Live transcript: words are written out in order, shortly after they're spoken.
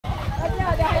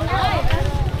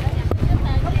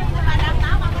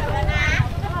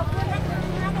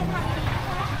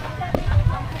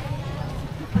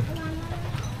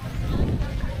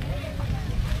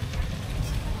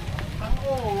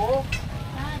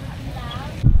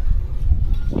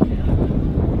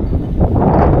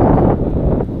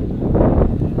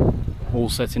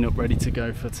setting up ready to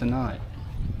go for tonight.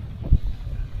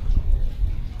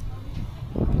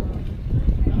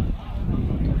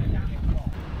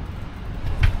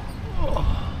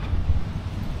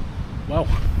 Well,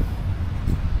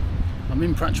 I'm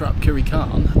in Prachuap, Khiri,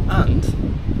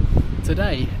 and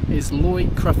today is Loy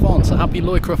Krathong, so happy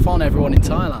Loy Krathong everyone in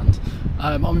Thailand.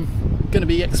 I'm going to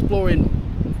be exploring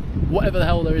whatever the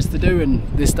hell there is to do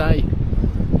in this day.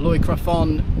 Loy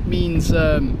Krathong means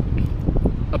a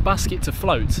basket to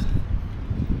float.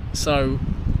 So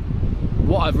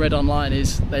what I've read online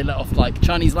is they let off like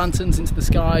Chinese lanterns into the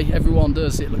sky. Everyone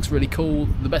does, it looks really cool.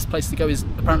 The best place to go is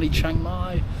apparently Chiang.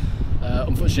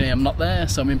 Unfortunately I'm not there,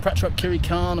 so I'm in Prachuap, Khiri.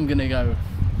 I'm gonna go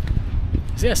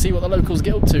see what the locals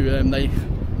get up to. They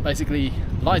basically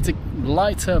light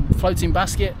a floating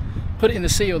basket, put it in the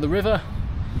sea or the river,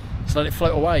 just let it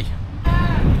float away.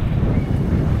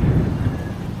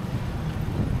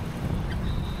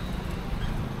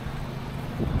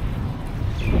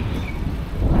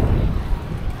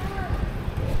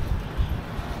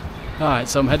 Alright,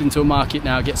 so I'm heading to a market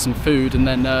now, get some food, and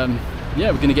then yeah,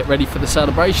 we're going to get ready for the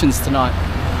celebrations tonight.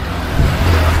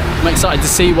 I'm excited to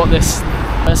see what this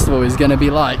festival is going to be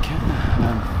like.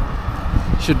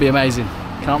 Should be amazing.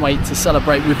 Can't wait to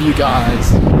celebrate with you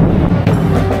guys.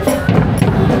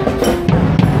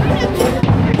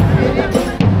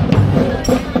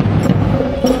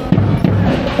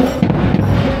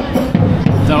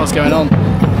 Don't know what's going on.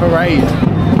 Parade.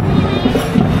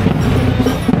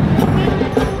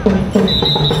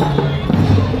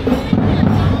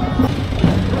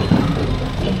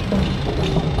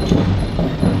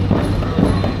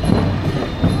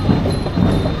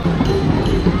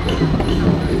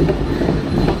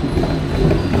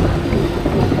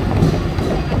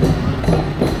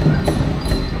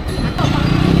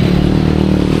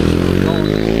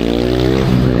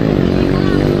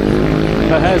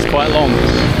 Her hair's quite long.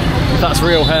 That's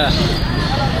real hair.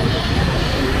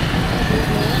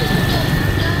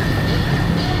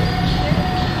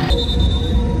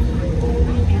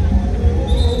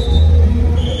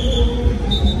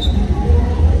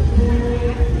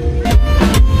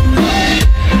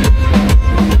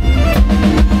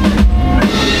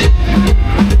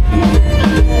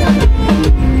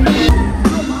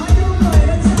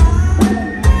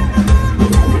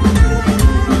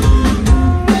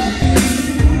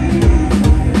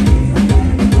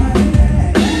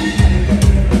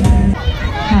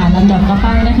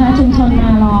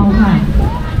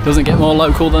 Doesn't get more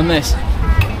local than this.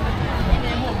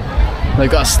 They've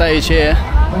got a stage here.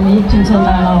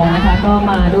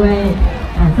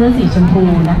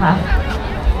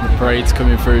 The parade's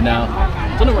coming through now.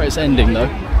 I don't know where it's ending though.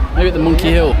 Maybe at the Monkey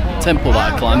Hill temple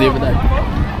that I climbed the other day.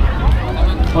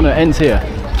 Oh no, it ends here.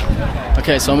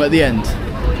 Okay, so I'm at the end.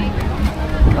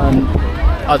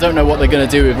 I don't know what they're going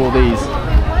to do with all these,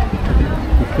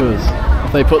 because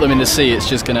if they put them in the sea, it's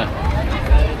just gonna...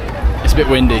 It's a bit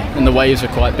windy and the waves are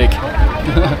quite big.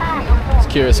 Just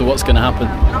curious of what's going to happen.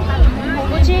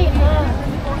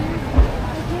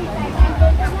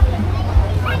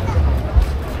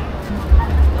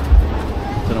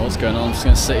 Don't know what's going on, I'm just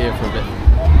going to sit here for a bit.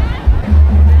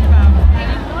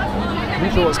 I'm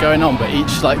not sure what's going on, but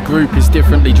each like group is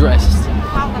differently dressed.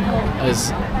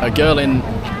 There's a girl in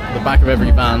the back of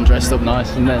every van dressed up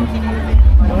nice, and then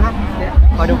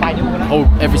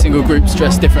every single group's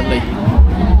dressed differently.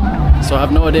 So I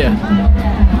have no idea.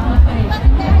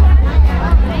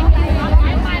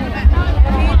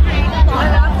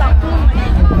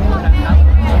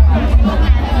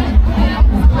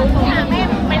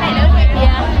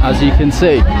 As you can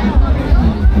see.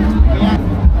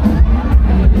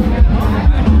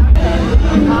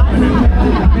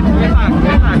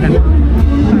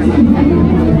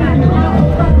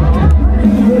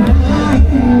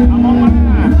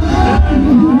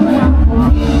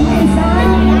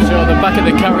 Back at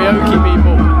the karaoke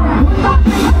people.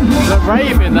 They're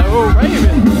raving, they're all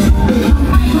raving.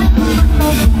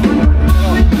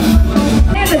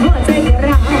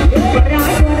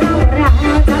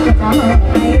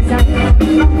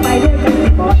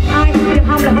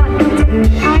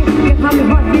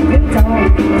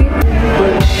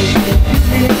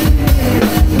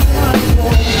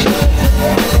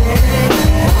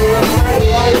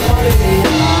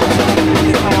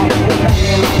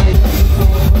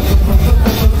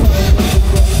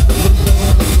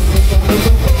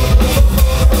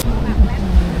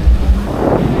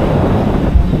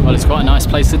 Quite a nice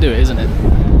place to do it, isn't it?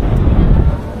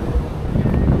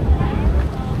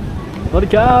 Loy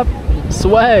Krathong!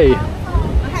 Sway!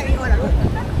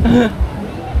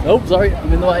 Oh, sorry,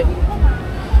 I'm in the way.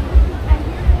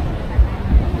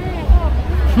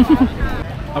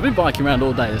 I've been biking around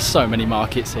all day. There's so many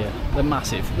markets here. They're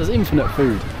massive. There's infinite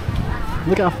food.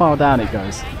 Look how far down it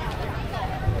goes.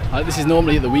 This is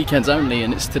normally at the weekends only,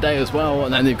 and it's today as well.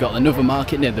 And then they've got another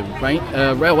market near the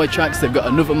railway tracks. They've got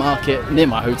another market near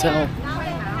my hotel.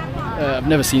 I've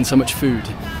never seen so much food.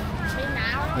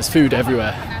 There's food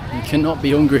everywhere. You cannot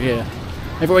be hungry here.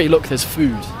 Everywhere you look, there's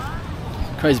food.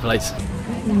 Crazy place.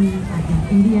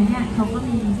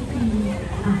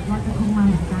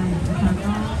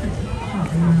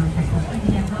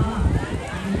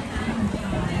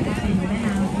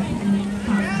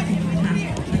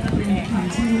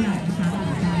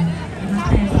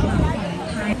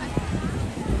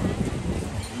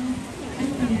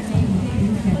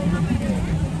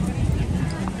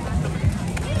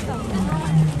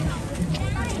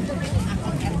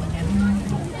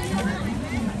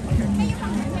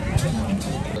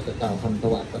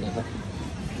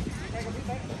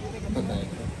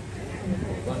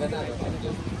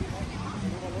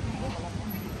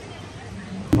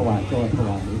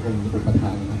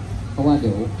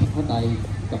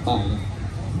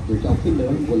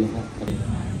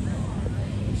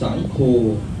 Saṅ kho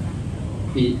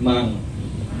Ị Maṅ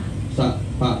Sa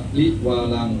Pa Li Wa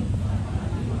Laṅ.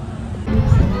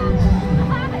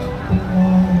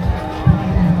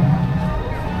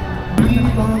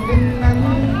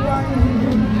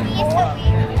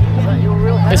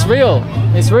 It's real.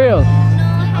 It's real.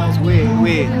 Oh, it's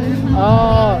wig.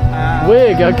 Oh,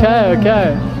 wig. Okay, okay.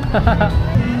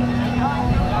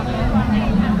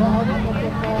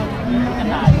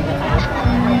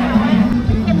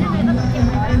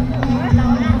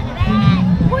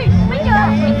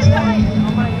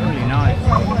 Really nice.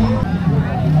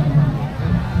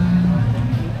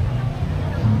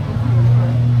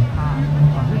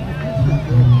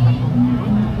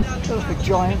 Just a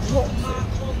giant rock.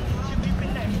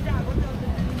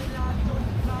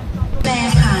 แปร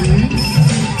ผัน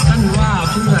ท่านว่า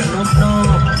เพื่อนกนอ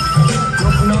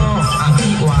กอภิ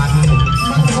วัน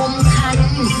บังคมคัน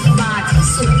บาท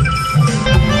สุด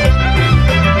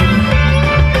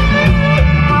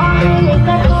ขอให้ก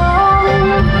ระทง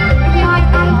ลอย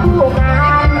ไปคู่กั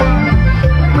น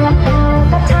เมื่อเธอ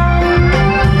กับฉัน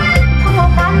คู่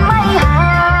กันไม่ห่า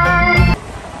ง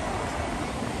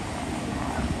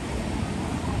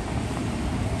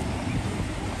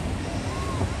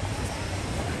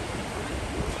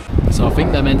So I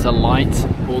think they're meant to light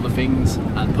all the things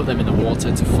and put them in the water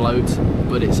to float,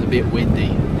 but it's a bit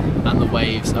windy and the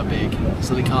waves are big,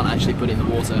 so they can't actually put it in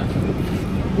the water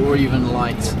or even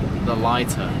light the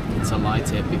lighter to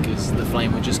light it because the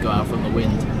flame would just go out from the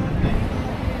wind.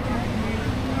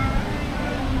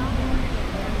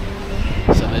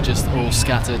 So they're just all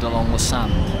scattered along the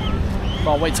sand.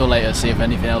 But I'll wait till later to see if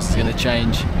anything else is going to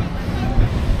change.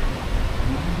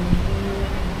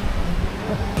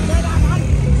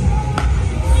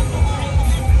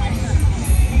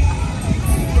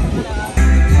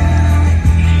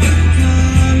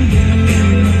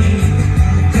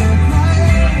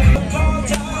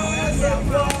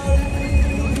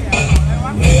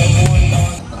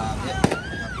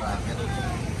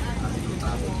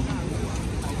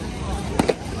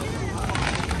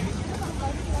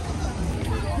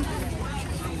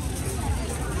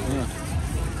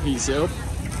 Heats it up,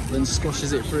 then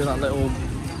squashes it through that little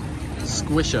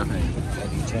squisher thing.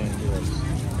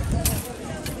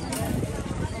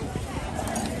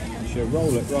 You should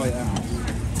roll it right out.